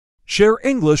Share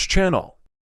English channel.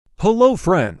 Hello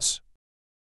friends.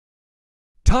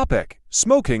 Topic: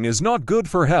 Smoking is not good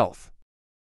for health.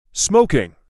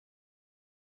 Smoking.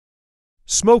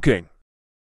 Smoking.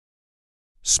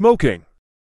 Smoking.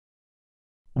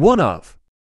 One of.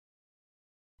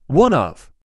 One of.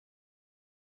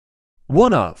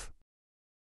 One of.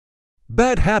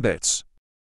 Bad habits.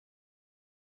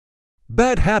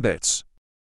 Bad habits.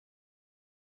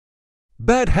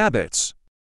 Bad habits.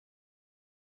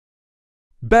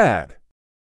 Bad.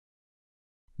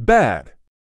 Bad.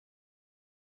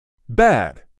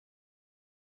 Bad.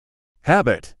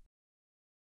 Habit.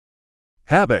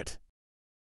 Habit.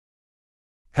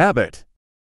 Habit.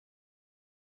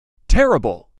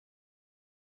 Terrible.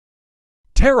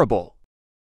 Terrible.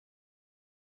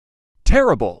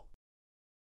 Terrible.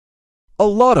 A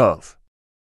lot of.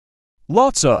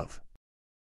 Lots of.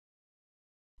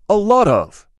 A lot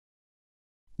of.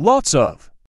 Lots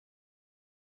of.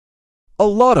 A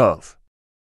lot of.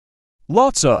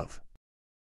 Lots of.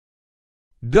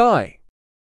 Die.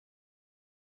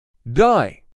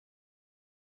 Die.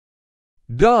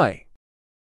 Die.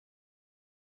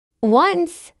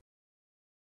 Once.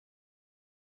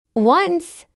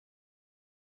 Once.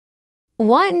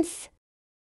 Once.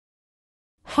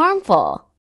 Harmful.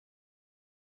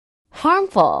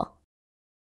 Harmful.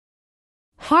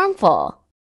 Harmful.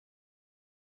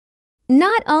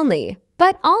 Not only,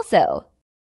 but also.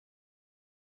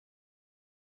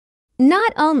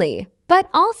 Not only, but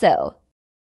also.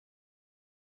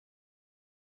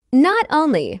 Not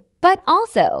only, but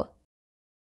also.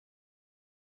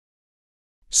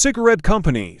 Cigarette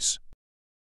companies.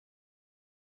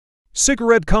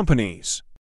 Cigarette companies.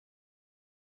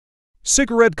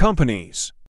 Cigarette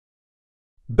companies.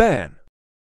 Ban.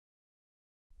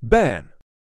 Ban.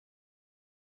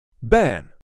 Ban.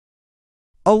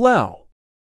 Allow.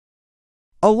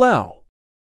 Allow.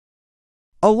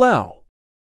 Allow.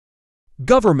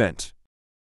 Government.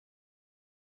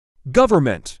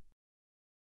 Government.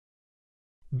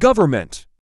 Government.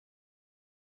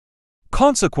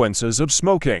 Consequences of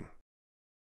smoking.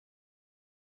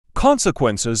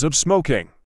 Consequences of smoking.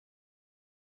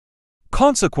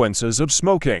 Consequences of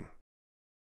smoking.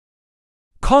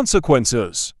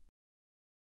 Consequences.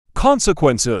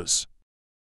 Consequences.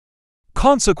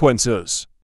 Consequences.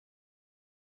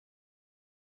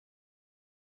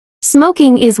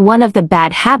 Smoking is one of the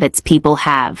bad habits people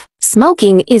have.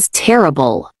 Smoking is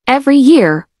terrible. Every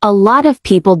year, a lot of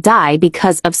people die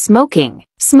because of smoking.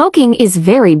 Smoking is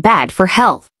very bad for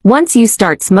health. Once you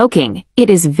start smoking, it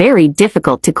is very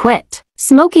difficult to quit.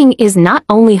 Smoking is not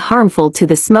only harmful to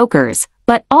the smokers,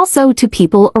 but also to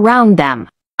people around them.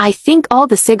 I think all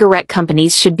the cigarette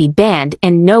companies should be banned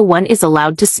and no one is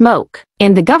allowed to smoke.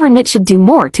 And the government should do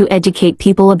more to educate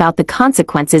people about the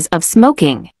consequences of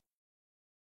smoking.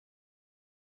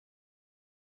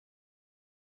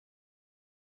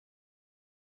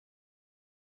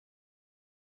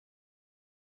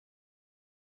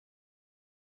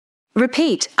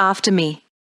 Repeat after me.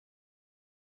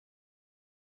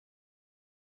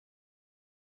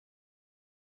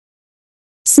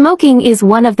 Smoking is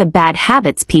one of the bad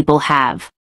habits people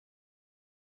have.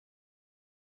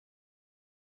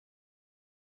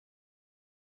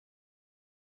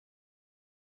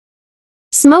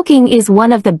 Smoking is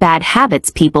one of the bad habits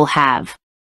people have.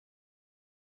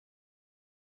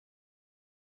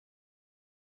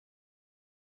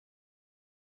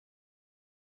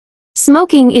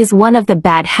 Smoking is one of the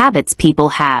bad habits people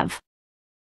have.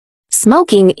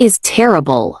 Smoking is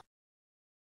terrible.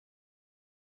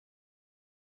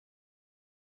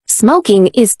 Smoking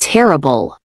is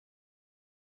terrible.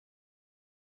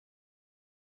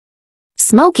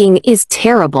 Smoking is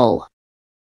terrible.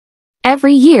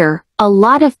 Every year, a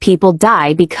lot of people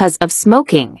die because of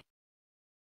smoking.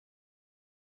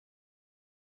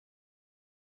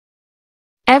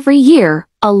 Every year,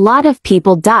 a lot of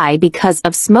people die because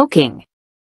of smoking.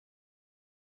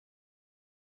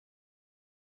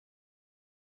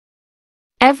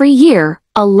 Every year,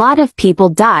 a lot of people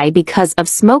die because of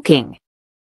smoking.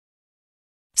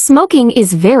 Smoking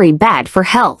is very bad for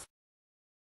health.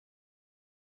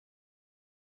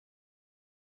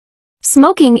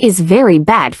 Smoking is very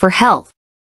bad for health.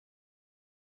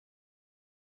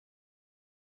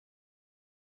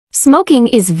 Smoking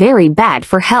is very bad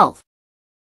for health.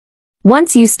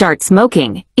 Once you start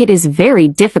smoking, it is very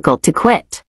difficult to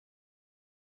quit.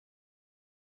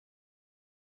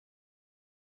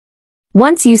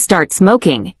 Once you start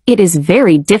smoking, it is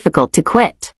very difficult to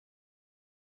quit.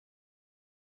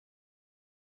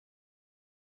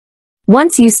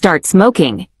 Once you start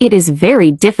smoking, it is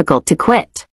very difficult to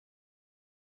quit.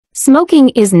 Smoking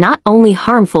is not only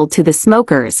harmful to the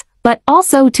smokers, but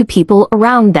also to people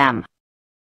around them.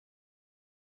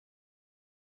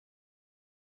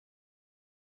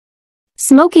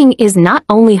 Smoking is not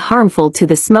only harmful to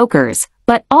the smokers,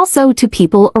 but also to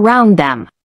people around them.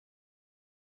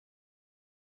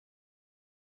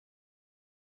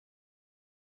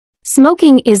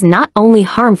 Smoking is not only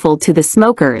harmful to the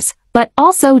smokers, but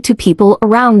also to people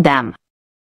around them.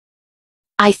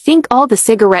 I think all the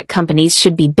cigarette companies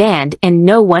should be banned and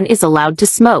no one is allowed to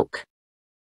smoke.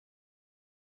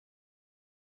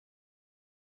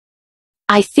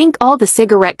 I think all the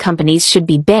cigarette companies should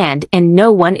be banned and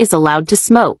no one is allowed to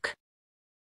smoke.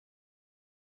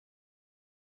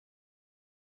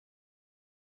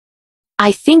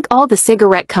 I think all the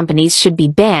cigarette companies should be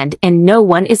banned and no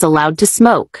one is allowed to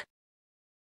smoke.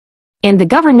 And the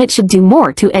government should do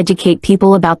more to educate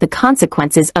people about the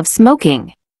consequences of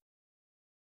smoking.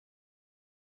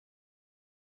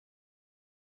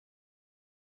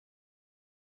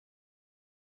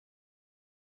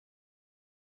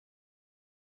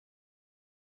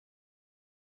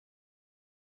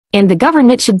 And the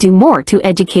government should do more to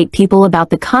educate people about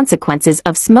the consequences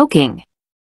of smoking.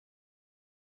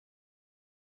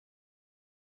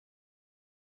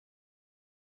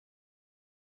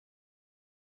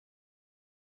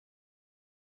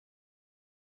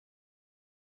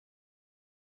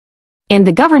 And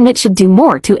the government should do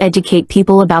more to educate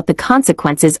people about the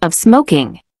consequences of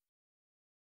smoking.